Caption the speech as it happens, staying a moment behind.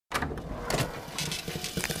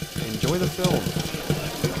Enjoy the film.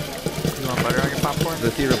 You want butter on your popcorn?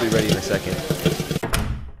 The theater will be ready in a second.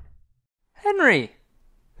 Henry,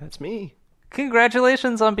 That's me.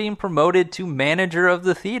 congratulations on being promoted to manager of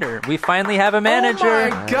the theater. We finally have a manager. Oh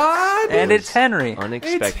my God! And it's Henry.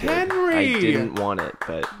 Unexpected. It's Henry! I didn't want it,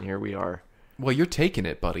 but here we are. Well, you're taking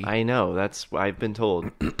it, buddy. I know. That's what I've been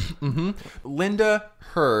told. Linda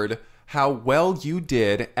heard how well you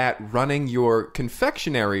did at running your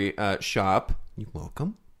confectionery shop. You're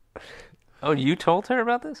welcome. Oh, you told her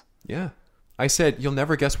about this? Yeah. I said, you'll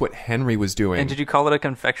never guess what Henry was doing. And did you call it a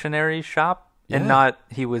confectionery shop? Yeah. And not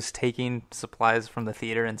he was taking supplies from the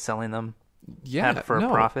theater and selling them for a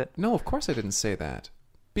profit? No, of course I didn't say that.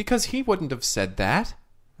 Because he wouldn't have said that.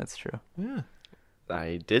 That's true. Yeah.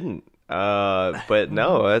 I didn't. But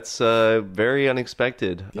no, that's very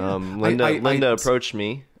unexpected. Yeah. Linda approached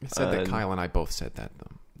me. I said that Kyle and I both said that,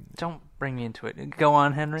 though. Don't bring me into it. Go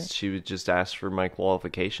on, Henry. She would just ask for my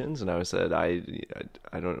qualifications, and I said, I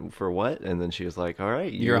don't know for what. And then she was like, "All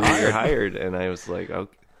right, you're hired." And I was like,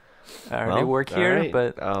 "Okay, I already work here, right.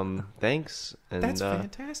 but thanks." And That's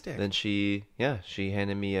fantastic. Then she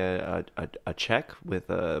handed me a check with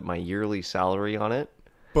my yearly salary on it.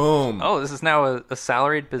 Boom. oh, this is now a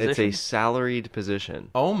salaried position. It's a salaried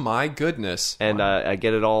position, Oh, my goodness. and I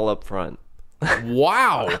get it all up front.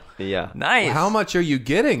 Wow. Yeah, Nice. How much are you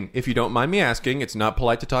getting? If you don't mind me asking, it's not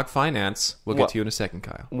polite to talk finance. We'll get to you in a second,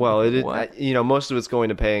 Kyle. Well, What? most of it's going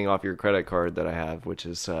to paying off your credit card that I have, which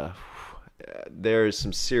is there's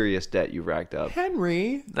some serious debt you racked up.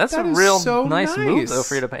 Henry, That's that a is real so nice move, though,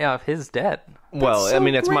 for you to pay off his debt. Well, so I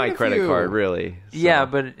mean, it's great my of credit you. card, really. So Yeah,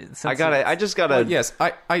 but since I just gotta. Well, yes,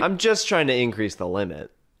 I'm just trying to increase the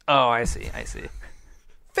limit. Oh, I see.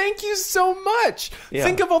 Thank you so much. Yeah.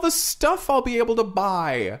 Think of all the stuff I'll be able to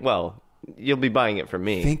buy. Well, you'll be buying it from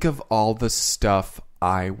me. Think of all the stuff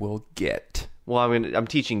I will get. Well, I'm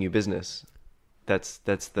teaching you business. That's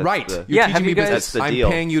Right. The, You're Yeah, teaching have me you guys- business. That's the I'm deal.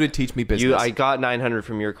 paying you to teach me business. I got 900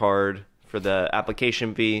 from your card for the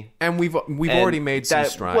application fee. and we've And already made some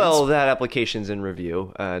strides. Well, that application's in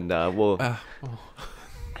review, and we'll.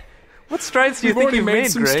 What strides do you We've think already you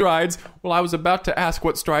made some Greg? strides. Well, I was about to ask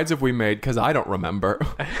what strides have we made because I don't remember.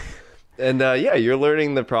 And you're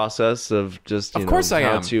learning the process of just Of course I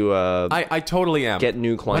how am. to I totally am. get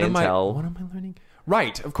new clientele. What am I learning?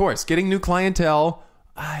 Right, of course. Getting new clientele.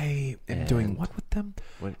 I am doing what with them?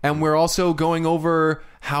 And we're also going over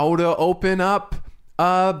how to open up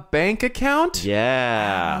a bank account.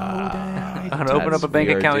 Yeah. How to open up a bank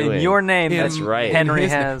we are account in doing. your name. That's that right. Henry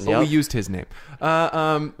His name. has. Well, Yep. we used his name.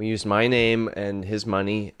 We used my name and his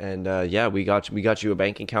money, and we got you a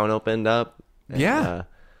bank account opened up. And, Yeah.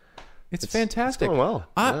 It's fantastic. going well.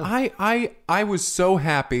 I was so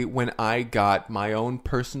happy when I got my own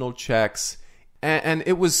personal checks, and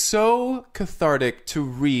it was so cathartic to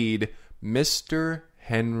read Mr.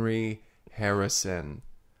 Henry Harrison.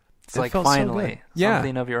 It's It like felt so finally good. Yeah.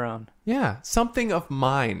 something of your own. Yeah, something of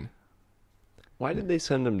mine. Why did they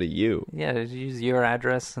send them to you? Yeah, did you use your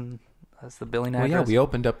address and that's the billing Well, address? yeah, we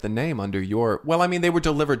opened up the name under your... Well, I mean, they were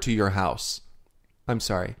delivered to your house. I'm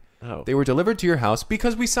sorry. Oh. They were delivered to your house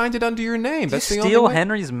because we signed it under your name. Did you That's the only steal way.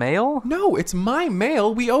 Henry's mail? No, it's my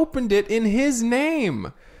mail. We opened it in his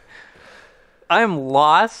name. I'm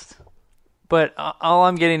lost, but all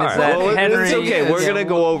I'm getting is All right, that well, Henry... it's okay. We're Yeah, gonna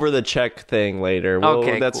go over the check thing later.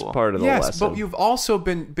 Okay, that's cool. part of the Yes, lesson. but you've also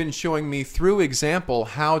been showing me through example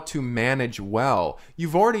how to manage well.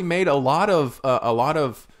 You've already made a lot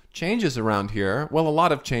of changes around here. Well, a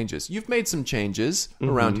lot of changes. You've made some changes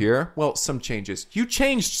around here. Well, some changes. You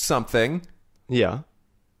changed something, yeah.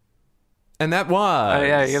 and that was... Oh,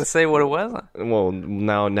 yeah, you gotta say what it was. Well,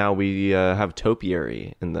 now we have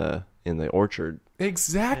topiary in the orchard.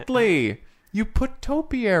 Exactly. You put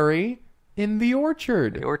topiary in the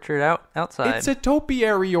orchard. The orchard outside. It's a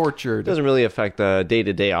topiary orchard. It doesn't really affect the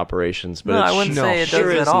day-to-day operations, but No, it I wouldn't say it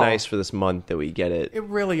sure does is at all. nice for this month that we get it. It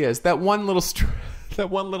really is. That one little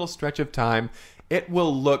stretch of time, it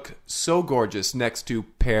will look so gorgeous next to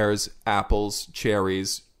pears, apples,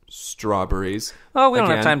 cherries, strawberries. Oh, we don't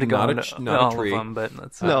have Again, time to go not into not all a tree. of them, but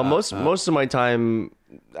let's... No, most of my time,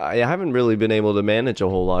 I haven't really been able to manage a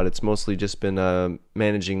whole lot. It's mostly just been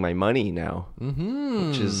managing my money now,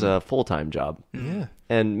 which is a full-time job. Yeah.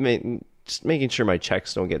 And just making sure my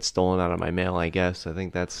checks don't get stolen out of my mail, I guess. I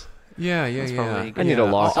think that's... Yeah. probably I need a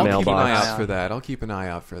locked I'll keep an mailbox. eye out for that. I'll keep an eye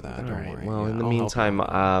out for that. All Don't right. worry. Well, Yeah, in the I'll help meantime,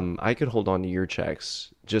 you. I could hold on to your checks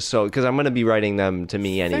just so because I'm going to be writing them to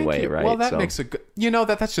me Thank anyway, you. right? Well, that So- makes a good.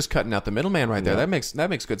 That's just cutting out the middleman right there. Yeah. That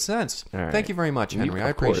makes good sense. All right. Thank you very much, Henry. Of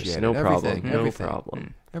I course, appreciate no it. problem. Everything, No everything.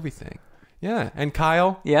 problem. Everything. Yeah. And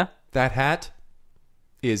Kyle, Yeah? that hat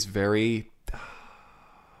is very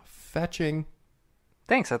fetching.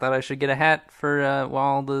 Thanks. I thought I should get a hat for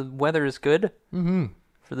while the weather is good. Mm-hmm.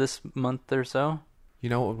 For this month or so. You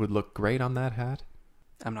know what would look great on that hat?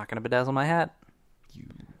 I'm not going to bedazzle my hat. You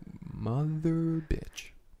mother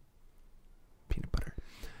bitch. Peanut butter.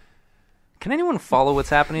 Can anyone follow what's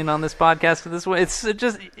happening on this podcast this way? It's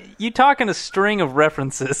just, you talk in a string of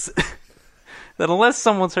references that unless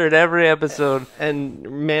someone's heard every episode. And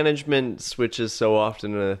management switches so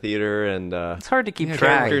often in the theater, and it's hard to keep track.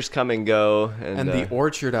 Characters come and go. And the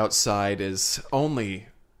orchard outside is only...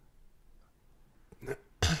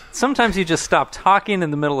 Sometimes you just stop talking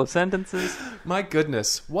in the middle of sentences. My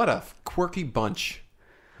goodness, what a quirky bunch.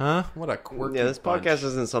 Huh? What a quirky bunch. Yeah, this podcast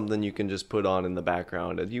isn't something you can just put on in the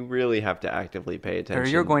background. You really have to actively pay attention. Or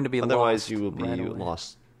you're going to be Otherwise, lost you will be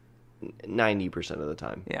lost 90% of the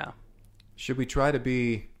time. Yeah. Should we try to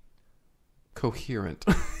be coherent?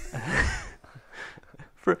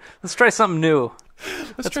 Let's try something new.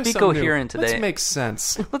 Let's be coherent today. Let's make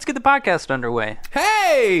sense. Let's get the podcast underway.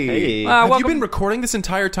 Hey! Have you been recording this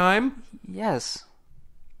entire time? Yes.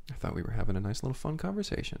 I thought we were having a nice little fun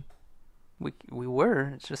conversation. We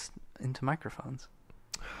were. It's just into microphones.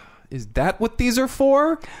 Is that what these are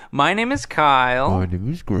for? My name is Kyle. My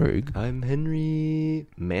name is Greg. I'm Henry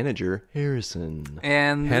Manager Harrison.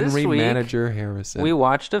 And Henry this week, Manager Harrison. we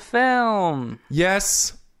watched a film.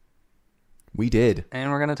 Yes, we did.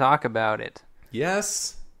 And we're going to talk about it.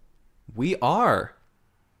 Yes, we are.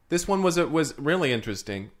 This one was really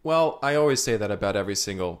interesting. Well, I always say that about every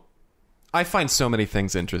single... I find so many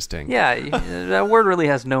things interesting. Yeah, that word really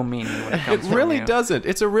has no meaning when it comes It really from you. doesn't.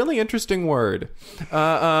 It's a really interesting word.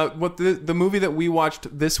 What the movie that we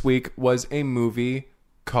watched this week was a movie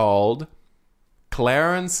called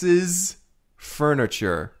Clarence's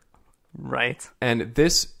Furniture. Right. And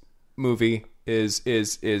this movie is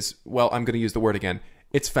well, I'm going to use the word again.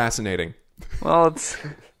 It's fascinating. Well, it's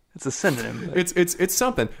a synonym. But... It's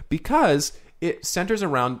something because it centers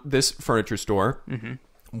around this furniture store,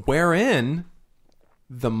 wherein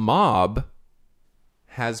the mob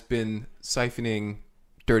has been siphoning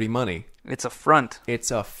dirty money. It's a front. It's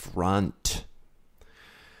a front.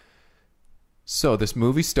 So this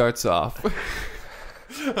movie starts off.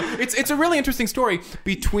 It's a really interesting story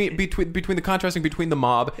between the contrasting between the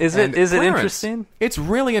mob. Is and it Clarence. interesting? It's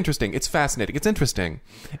really interesting. It's fascinating. It's interesting.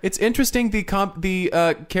 It's interesting the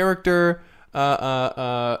character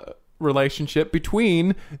relationship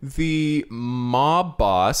between the mob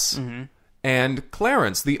boss and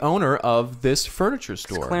Clarence, the owner of this furniture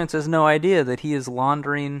store. Clarence has no idea that he is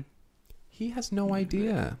laundering. He has no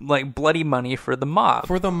idea. Like bloody money for the mob.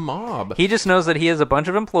 For the mob. He just knows that he has a bunch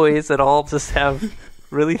of employees that all just have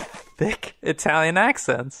really thick Italian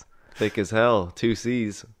accents. Thick as hell. 2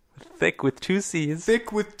 C's. Thick with 2 C's.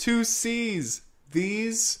 Thick with 2 C's.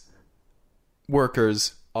 These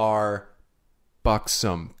workers are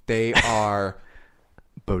buxom. They are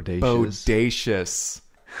bodacious.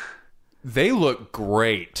 They look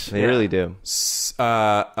great. They really do.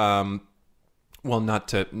 Well, not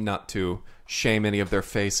to shame any of their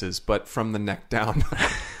faces, but from the neck down.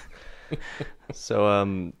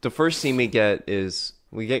 So the first scene we get is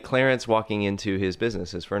we get Clarence walking into his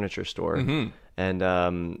business, his furniture store, and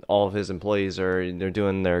all of his employees they're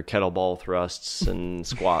doing their kettlebell thrusts and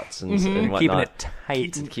squats and whatnot. Keeping it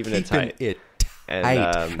tight. Keeping it tight.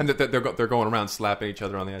 And they're going around slapping each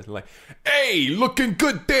other on the eyes, like, "Hey, looking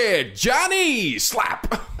good there, Johnny!"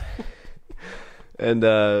 Slap. And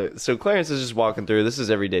so Clarence is just walking through. This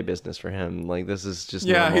is everyday business for him. Like, this is just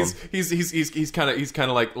normal. He's kind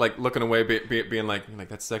of like looking away, being like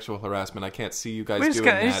that's sexual harassment. I can't see you guys doing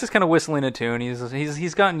that. He's just kind of whistling a tune.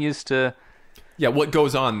 He's gotten used to. Yeah, what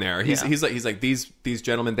goes on there? He's like these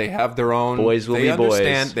gentlemen. They have their own boys will be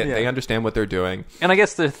boys. They understand what they're doing. And I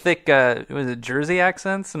guess they're thick. Was it Jersey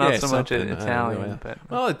accents? Not so much Italian, but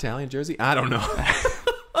Italian Jersey. I don't know.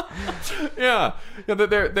 yeah.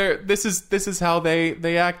 This is how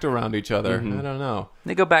they act around each other. I don't know.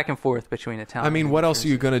 They go back and forth between Italian. I mean, what else are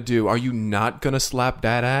you gonna do? Are you not gonna slap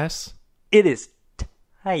that ass? It is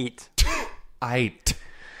tight. Tight.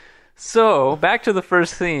 So back to the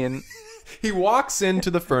first scene. He walks into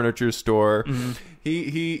the furniture store.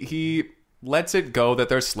 He lets it go that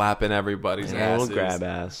they're slapping everybody's asses. Little grab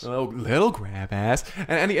ass. Little grab ass.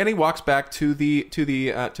 And he walks back to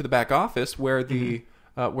the back office where the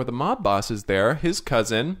mob boss is there. His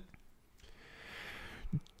cousin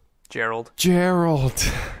Gerald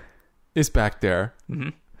is back there.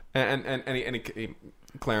 And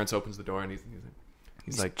Clarence opens the door and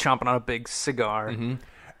he's like chomping on a big cigar.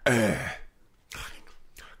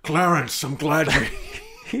 Clarence, I'm glad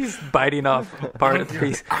He's biting off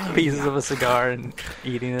pieces of a cigar and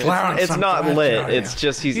eating it. It's not lit. It's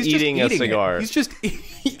just he's eating a cigar. He's just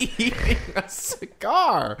eating a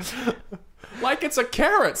cigar. Like it's a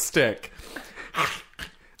carrot stick.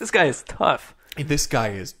 This guy is tough. This guy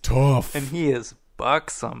is tough. And he is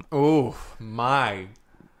buxom. Oh, my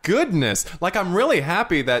goodness. Like, I'm really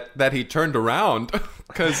happy that he turned around.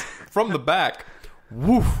 Because from the back,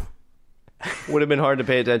 woof. Would have been hard to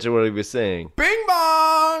pay attention to what he was saying. Bing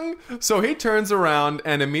bong! So he turns around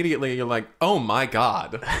and immediately you're like, oh my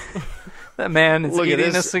God. That man is Look eating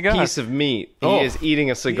at this a cigar. piece of meat. He is eating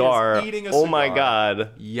a cigar. He is eating a Oh my cigar.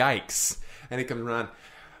 God. Yikes. And he comes around.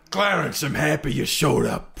 Clarence, I'm happy you showed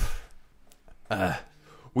up.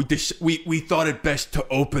 We thought it best to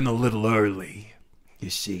open a little early. You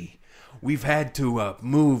see, we've had to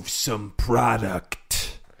move some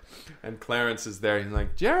product. And Clarence is there. He's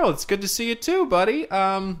like, Gerald, it's good to see you too, buddy.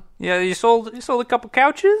 Yeah, you sold a couple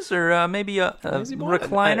couches or maybe a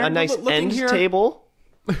recliner, A nice Looking end here- table.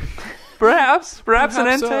 perhaps an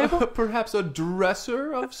end table, perhaps a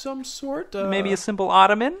dresser of some sort. maybe a simple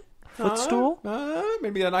ottoman, footstool.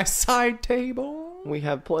 Maybe a nice side table. We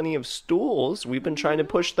have plenty of stools. We've been trying to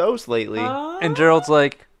push those lately. And Gerald's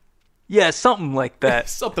like, yeah, something like that.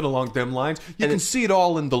 Something along them lines. You can see it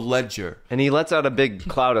all in the ledger. And he lets out a big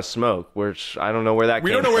cloud of smoke, which I don't know where that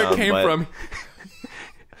We came don't know from. where it came but from.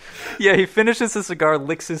 Yeah, he finishes the cigar,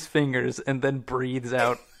 licks his fingers, and then breathes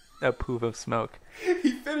out a poof of smoke.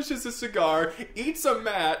 He finishes a cigar, eats a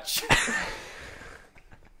match.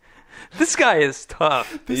 This guy is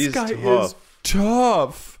tough. This He's guy tough. is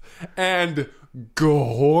tough and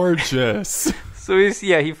gorgeous. So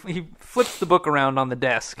he flips the book around on the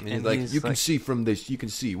desk, and He's like, he's you can see from this, you can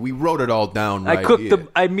see. We wrote it all down right I cooked here.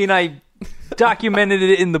 I documented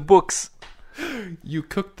it in the books. You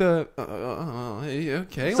cooked the...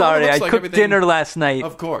 okay. Well, Sorry, it I looks like cooked everything- dinner last night.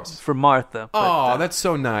 Of course. For Martha. But, Oh, that's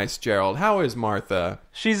so nice, Gerald. How is Martha?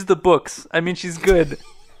 she's the books. I mean, she's good.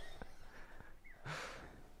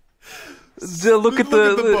 Look at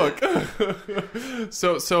the book.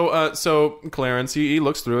 So Clarence, he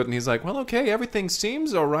looks through it and he's like, well, okay, everything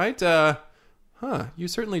seems all right. You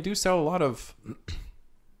certainly do sell a lot of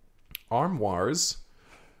armoires.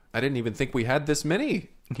 I didn't even think we had this many.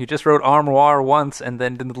 You just wrote armoire once and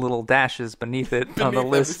then did the little dashes beneath it on the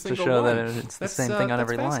Beneath list every to single show one. that it's the That's, same thing on that's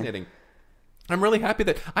every line. fascinating. I'm really happy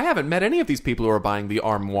that I haven't met any of these people who are buying the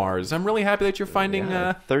armoires. I'm really happy that you're finding...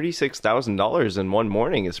 $36,000 in one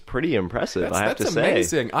morning is pretty impressive, I have to that's say.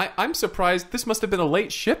 amazing. I'm surprised. This must have been a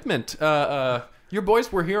late shipment. Your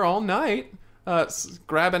boys were here all night,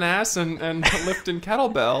 grabbing ass and lifting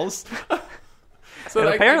kettlebells. So And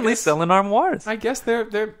I apparently guess, selling armoires. I guess they're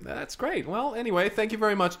that's great. Well, anyway, thank you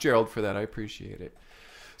very much, Gerald, for that. I appreciate it.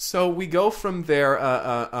 So we go from there.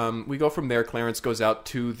 Clarence goes out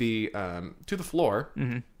to the floor,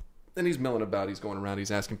 and he's milling about. He's going around.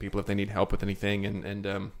 He's asking people if they need help with anything,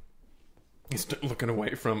 and he's looking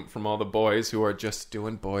away from all the boys who are just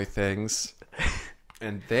doing boy things,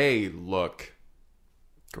 and they look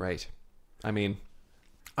great. I mean,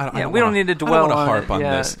 We don't need to dwell on harp it, on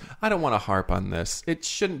yeah. this. I don't want to harp on this. It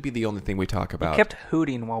shouldn't be the only thing we talk about. Kept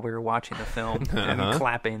hooting while we were watching the film and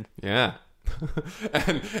clapping. Yeah.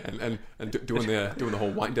 and doing the whole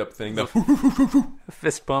wind up thing. The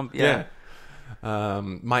Fist bump. Yeah.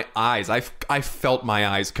 my eyes. I felt my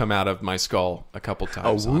eyes come out of my skull a couple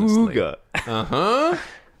times. Honestly. Awooga.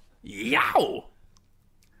 Yow!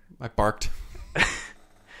 I barked.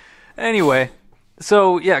 Anyway,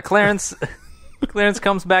 so yeah, Clarence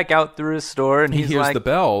comes back out through his store and He he's hears like, the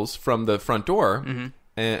bells from the front door,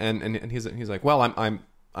 and he's like, well, I'm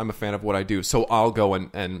a fan of what I do, so I'll go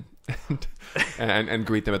and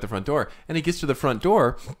greet them at the front door. And he gets to the front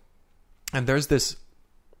door, and there's this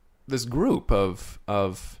group of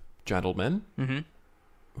gentlemen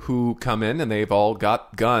who come in, and they've all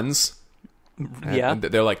got guns. yeah. And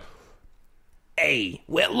they're like, hey,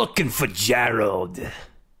 we're looking for Gerald.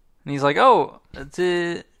 And he's like, oh,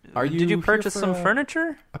 did Are you you here purchase for some a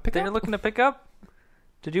furniture pickup? that you're looking to pick up?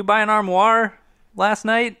 Did you buy an armoire last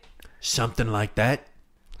night? Something like that.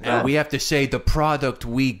 Yeah. We have to say the product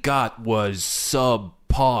we got was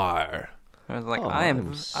subpar. I was like, Oh, I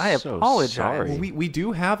I'm so apologize. sorry. Well, we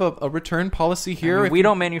do have a return policy here. I mean, If we you-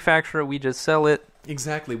 don't manufacture it; we just sell it.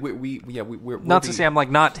 exactly. We're Not to say I'm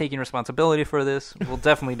like not taking responsibility for this. We'll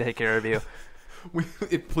definitely take care of you.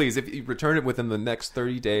 Please, if you return it within the next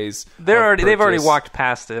 30 days, They've already purchase- walked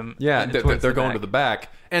past him. Yeah, towards they're going back. to the back,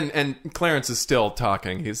 and Clarence is still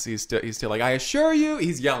talking. He's still like, I assure you.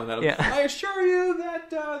 He's yelling at him. Yeah. I assure you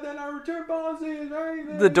that our return policy is very.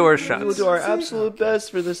 The door shuts. We'll do our absolute best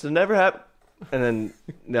for this to never happen. And then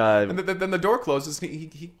And then the door closes. And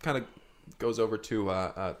he kind of goes over to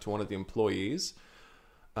one of the employees,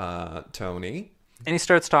 Tony. And he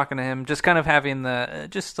starts talking to him, just kind of having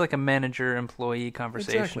just like a manager-employee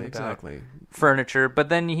conversation about furniture. But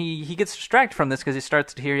then he gets distracted from this because he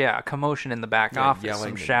starts to hear, a commotion in the back office,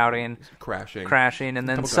 yelling, some shouting, crashing, and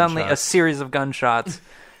then suddenly a series of gunshots,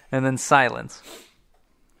 and then silence.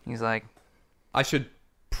 He's like, I should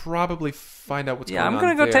probably find out what's going on. I'm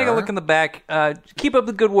going to go take a look in the back. Keep up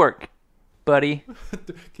the good work, buddy.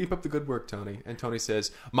 Keep up the good work, Tony. And Tony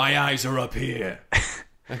says, "My eyes are up here."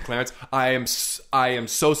 And Clarence, I am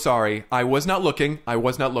so sorry. I was not looking.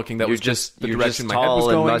 That was just the direction my head was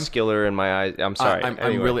going. Tall and muscular, and my eyes. I'm sorry.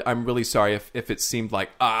 I'm really sorry if it seemed like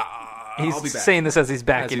he's I'll be back. saying this as he's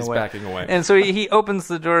backing away. And so he opens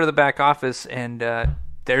the door to the back office, and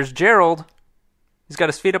there's Gerald. He's got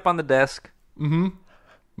his feet up on the desk. Mm-hmm.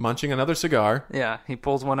 Munching another cigar. Yeah, he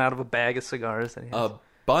pulls one out of a bag of cigars. That he has. A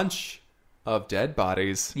bunch of dead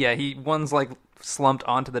bodies. Yeah, one's like slumped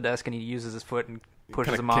onto the desk, and he uses his foot and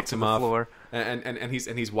pushes him off to the floor. And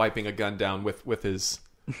he's wiping a gun down with his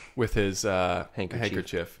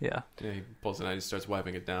handkerchief. Yeah, he pulls it out. He starts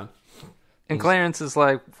wiping it down. And Clarence is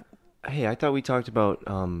like, "Hey, I thought we talked about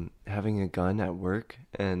having a gun at work."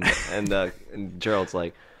 And Gerald's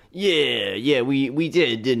like, "Yeah, we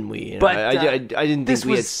did, didn't we?" But I didn't think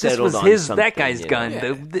we had settled on something. That guy's gun.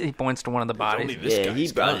 Yeah. He points to one of the bodies.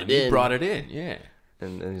 He brought it in. He brought it in. Yeah.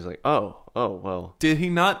 And he's like, oh, well. Did he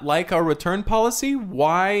not like our return policy?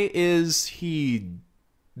 Why is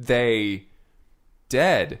they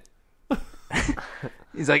dead?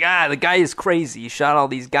 He's like, the guy is crazy. He shot all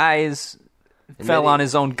these guys, fell on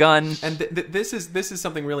his own gun. And this is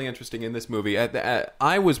something really interesting in this movie.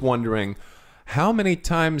 I was wondering, how many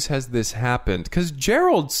times has this happened? Because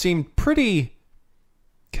Gerald seemed pretty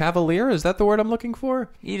cavalier. Is that the word I'm looking for?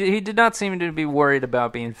 He did not seem to be worried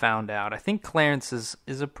about being found out. I think Clarence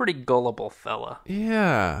is a pretty gullible fella.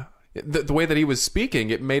 Yeah. The way that he was speaking,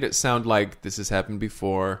 it made it sound like this has happened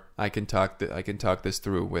before. I can talk this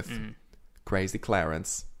through with crazy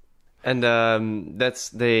Clarence. And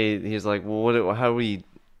he's like, well,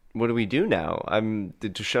 what do we do now?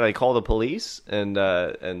 Should I call the police? And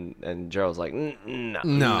Gerald's like,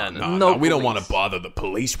 no, we don't want to bother the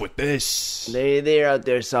police with this. They're out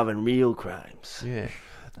there solving real crimes. Yeah,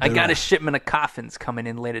 I got a shipment of coffins coming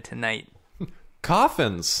in later tonight.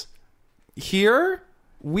 Coffins? Here?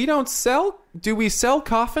 We don't sell? Do we sell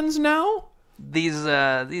coffins now? These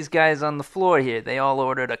guys on the floor here, they all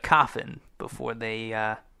ordered a coffin before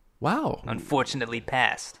they wow, unfortunately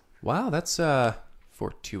passed. Wow, that's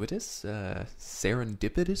fortuitous,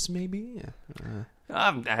 serendipitous, maybe.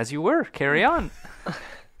 As you were. Carry on.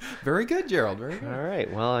 Very good, Gerald. Very good. All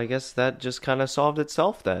right. Well, I guess that just kind of solved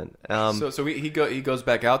itself then. So he goes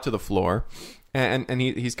back out to the floor, and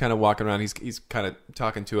he's kind of walking around. He's kind of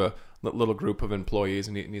talking to a little group of employees,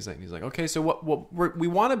 and he's like, okay, so we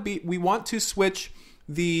want to switch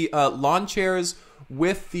the lawn chairs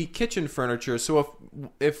with the kitchen furniture. So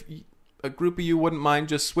if a group of you wouldn't mind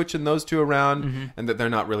just switching those two around, and that they're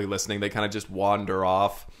not really listening. They kind of just wander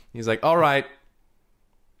off. He's like, all right,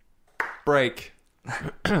 break.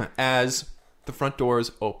 As the front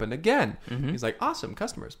doors open again. He's like, awesome,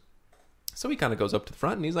 customers. So he kind of goes up to the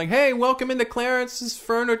front and he's like, hey, welcome into Clarence's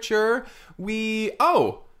Furniture.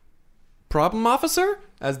 Problem officer?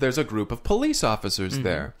 As there's a group of police officers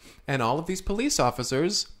there. And all of these police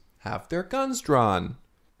officers have their guns drawn.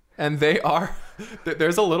 And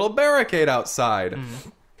there's a little barricade outside.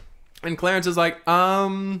 And Clarence is like,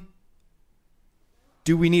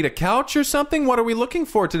 do we need a couch or something? What are we looking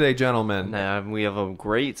for today, gentlemen? We have a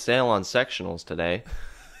great sale on sectionals today.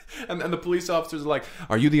 And the police officers are like,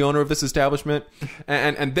 are you the owner of this establishment?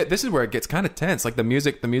 And this is where it gets kind of tense. Like the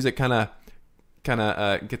music kind of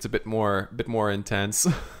gets a bit more intense.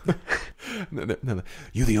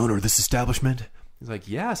 You the owner of this establishment? He's like,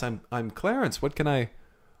 yes, I'm Clarence. What can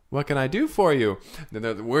I do for you?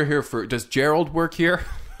 We're here for. Does Gerald work here?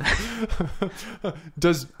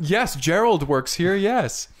 Yes, Gerald works here.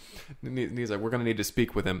 Yes. And he's like, we're gonna need to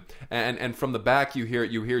speak with him. And from the back, you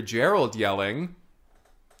hear Gerald yelling,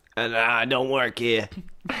 and I don't work here.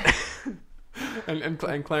 and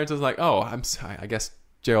Clarence is like, oh, I'm sorry. I guess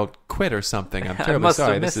Gerald quit or something. I'm I terribly must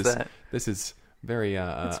sorry. have missed that. This is very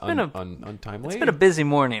untimely. It's been a busy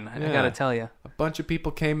morning. I gotta tell you. A bunch of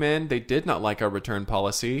people came in. They did not like our return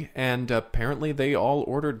policy, and apparently they all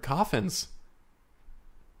ordered coffins.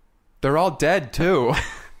 They're all dead too.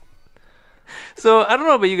 So I don't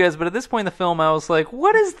know about you guys, but at this point in the film, I was like,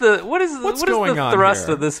 what is the going on thrust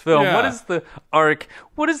here? of this film? Yeah. What is the arc?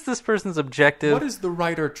 What is this person's objective? What is the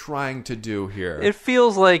writer trying to do here? It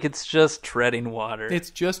feels like it's just treading water. It's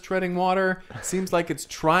just treading water. It seems like it's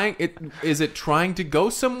trying. Is it trying to go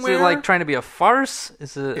Is somewhere? it like trying to be a farce?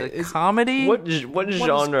 Is it a comedy? What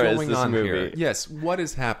genre is going this on movie? here? Yes, what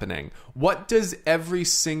is happening? What does every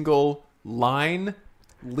single line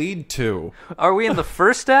lead to? Are we in the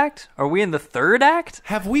first act? Are we in the third act?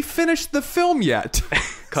 Have we finished the film yet?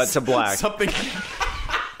 Cut to black. Something.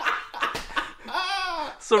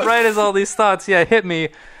 So right as all these thoughts, hit me,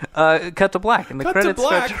 cut to black, and the Cut to credits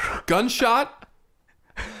black. start. Gunshot.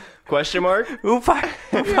 Question mark? Who fired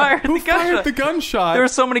Who the fired gunshot? the gunshot? There were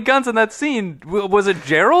so many guns in that scene. Was it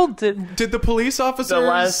Gerald? Did the police officers? The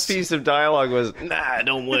last piece of dialogue was, "Nah,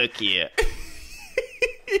 don't work here."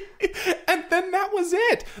 And then that was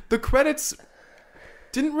it. The credits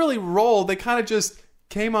didn't really roll. They kind of just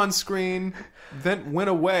came on screen, then went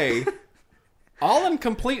away. All in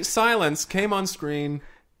complete silence, came on screen,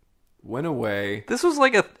 went away. This was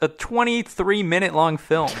like a 23-minute long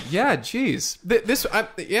film. Yeah, geez. It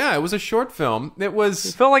was a short film. It It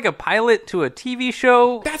felt like a pilot to a TV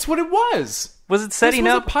show. That's what it was. Was it setting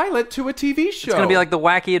this was up? a pilot to a TV show. It's going to be like the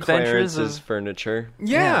wacky adventures Clarence's of... furniture.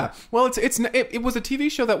 Yeah. Well, it was a TV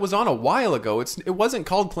show that was on a while ago. It wasn't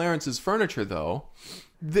called Clarence's Furniture though.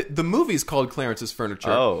 The movie's called Clarence's Furniture.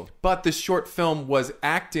 Oh. But the short film was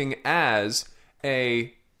acting as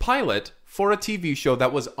a pilot for a TV show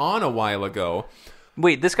that was on a while ago.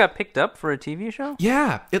 Wait, this got picked up for a TV show?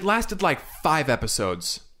 Yeah, it lasted like 5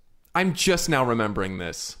 episodes. I'm just now remembering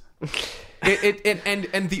this.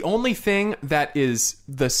 And the only thing that is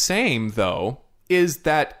the same though is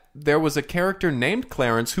that there was a character named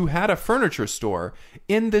Clarence who had a furniture store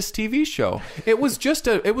in this TV show. It was just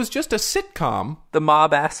a sitcom. The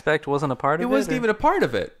mob aspect wasn't a part of it? It wasn't even a part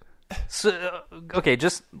of it. So, okay,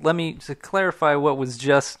 just let me to clarify what was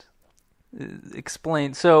just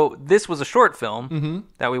explained. So this was a short film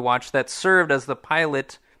that we watched that served as the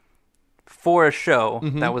pilot for a show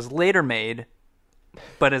that was later made,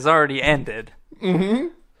 but has already ended.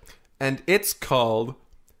 And it's called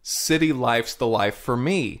City Life's the Life for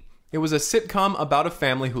Me. It was a sitcom about a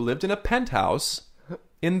family who lived in a penthouse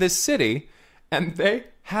in this city, and they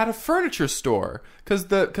had a furniture store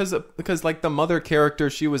because like the mother character,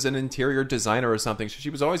 she was an interior designer or something, so she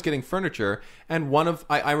was always getting furniture. And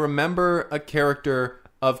I remember a character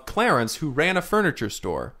of Clarence who ran a furniture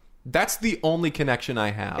store. That's the only connection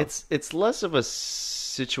I have. It's less of a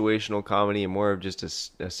situational comedy and more of just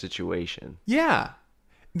a situation. Yeah,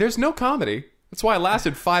 there's no comedy. That's why it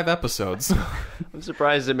lasted 5 episodes. I'm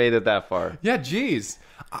surprised it made it that far. Yeah, geez.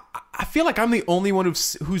 I feel like I'm the only one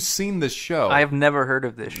who's seen this show. I have never heard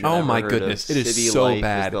of this show. Oh my Heard goodness, of it is City so Life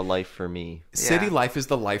bad. Is the life for me. City Yeah. Life is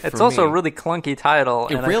the life for me. It's also a really clunky title,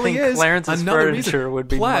 It and really I think is. Clarence's Another Furniture reason. would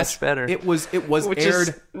be Plus, much better. It was Which aired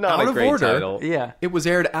is not out a of great order. title. Yeah. It was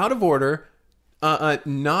aired out of order.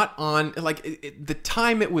 Not on the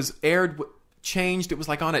time it was aired changed. It was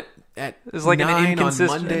like on at It was like an 9 on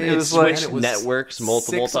inconsistent- Monday. it was like- Switched networks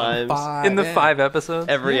multiple 6 on times. 5. in the Yeah. 5 episodes.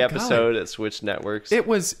 Every Yeah, episode at Switch Networks. It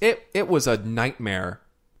was a nightmare,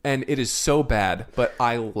 and it is so bad, but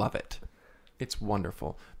I love it. It's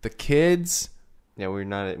wonderful. The kids, Yeah, we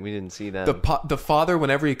didn't see that. the father,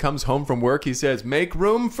 whenever he comes home from work, he says, "Make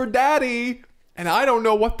room for daddy," and I don't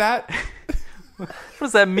know what that What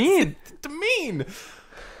does that mean? to mean.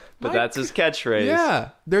 But that's his catchphrase. Yeah,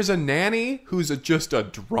 there's a nanny who's just a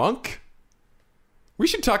drunk. We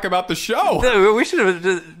should talk about the show. We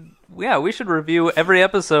should. Yeah, we should review every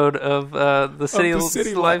episode of the City Of the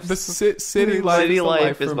City Life. Life. The City Life City is the Life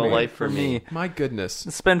life is for the me. life for me. My goodness.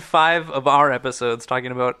 Spend 5 of our episodes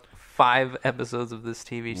talking about 5 episodes of this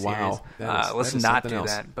TV series. Wow. Let's that is not something do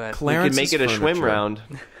else. that. But We could Clarence's make it a swim Furniture. round.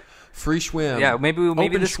 Free swim. yeah, maybe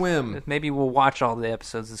Open this swim. Maybe we'll watch all the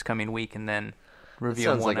episodes this coming week and then That review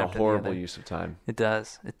sounds one like a after horrible the other. use of time. It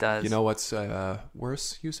does. It does. You know what's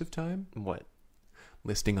worse use of time? What?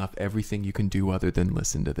 Listing off everything you can do other than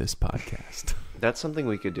listen to this podcast. That's something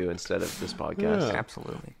we could do instead of this podcast. Yeah.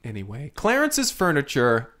 Absolutely. Anyway, Clarence's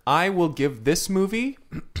Furniture, I will give this movie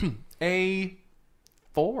a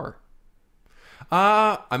 4.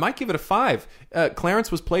 I might give it a 5. Clarence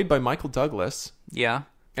was played by Michael Douglas, Yeah.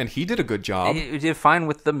 and he did a good job. He did fine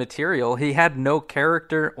with the material. He had no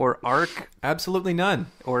character or arc Absolutely none.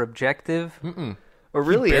 or objective. Or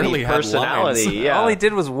really barely any had personality. lines. Yeah. All he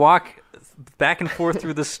did was walk back and forth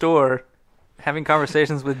through the store, having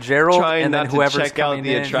conversations with Gerald Trying and then not whoever's to check out coming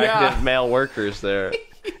the in. attractive Yeah. male workers there.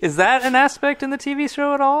 Is that an aspect in the TV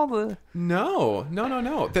show at all? No.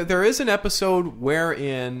 There is an episode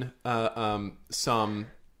wherein some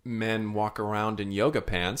men walk around in yoga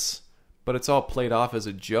pants, but it's all played off as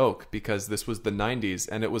a joke because this was the 90s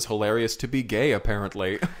and it was hilarious to be gay,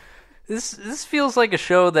 apparently. This feels like a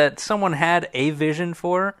show that someone had a vision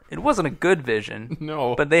for. It wasn't a good vision.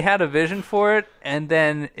 No. But they had a vision for it, and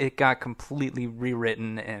then it got completely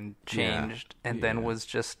rewritten and changed, and then was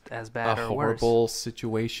just as bad or worse. A horrible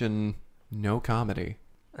situation, no comedy.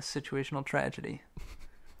 A situational tragedy.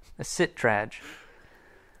 A sit-trage.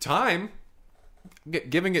 Time.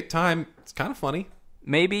 Giving it time, it's kind of funny.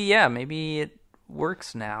 Maybe it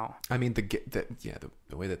works now. I mean, the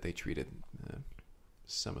way that they treated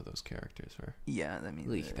some of those characters were... Yeah, I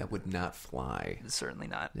mean... that would not fly. Certainly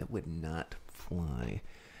not. That would not fly.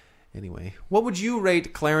 Anyway, what would you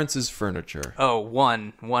rate Clarence's furniture? Oh,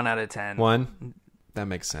 1. 1 out of 10. 1? That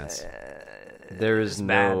makes sense. There's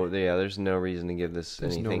no reason to give this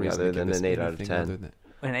anything other than an 8 out of 10.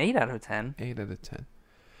 An 8 out of 10? 8 out of 10.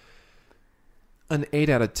 An 8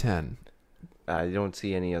 out of 10. I don't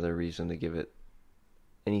see any other reason to give it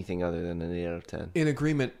anything other than an 8 out of 10. In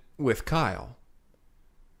agreement with Kyle.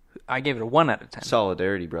 I gave it a 1 out of 10.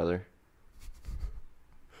 Solidarity, brother.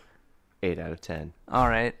 8 out of 10. All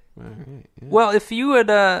right. All right, yeah. Well, if you would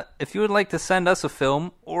like to send us a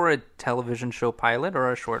film or a television show pilot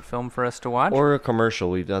or a short film for us to watch, or a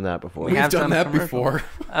commercial, we've done that before. We've done that before.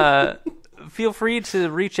 Feel free to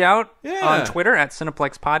reach out Yeah. on Twitter at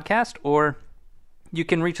Cineplex Podcast, or you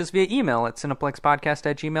can reach us via email at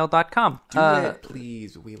cineplexpodcast@gmail.com. Do it,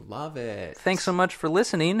 please. We love it. Thanks so much for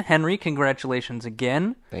listening. Henry, congratulations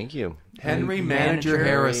again. Thank you. Henry Manager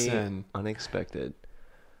Harrison. Unexpected.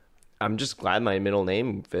 I'm just glad my middle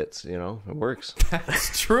name fits, it works.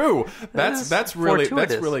 That's true. That's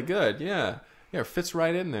fortuitous. really good. Yeah. Yeah, it fits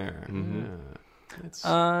right in there.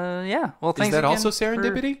 Mm-hmm. Yeah. Well, thanks Is that again also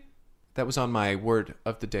serendipity? That was on my word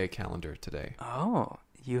of the day calendar today. Oh,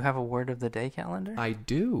 you have a word of the day calendar? I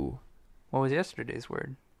do. What was yesterday's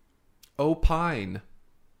word? Opine.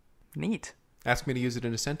 Neat. Ask me to use it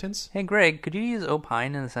in a sentence? Hey, Greg, could you use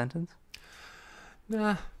opine in a sentence?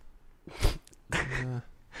 Nah.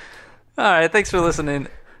 All right, thanks for listening.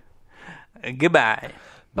 Goodbye.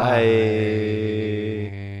 Bye.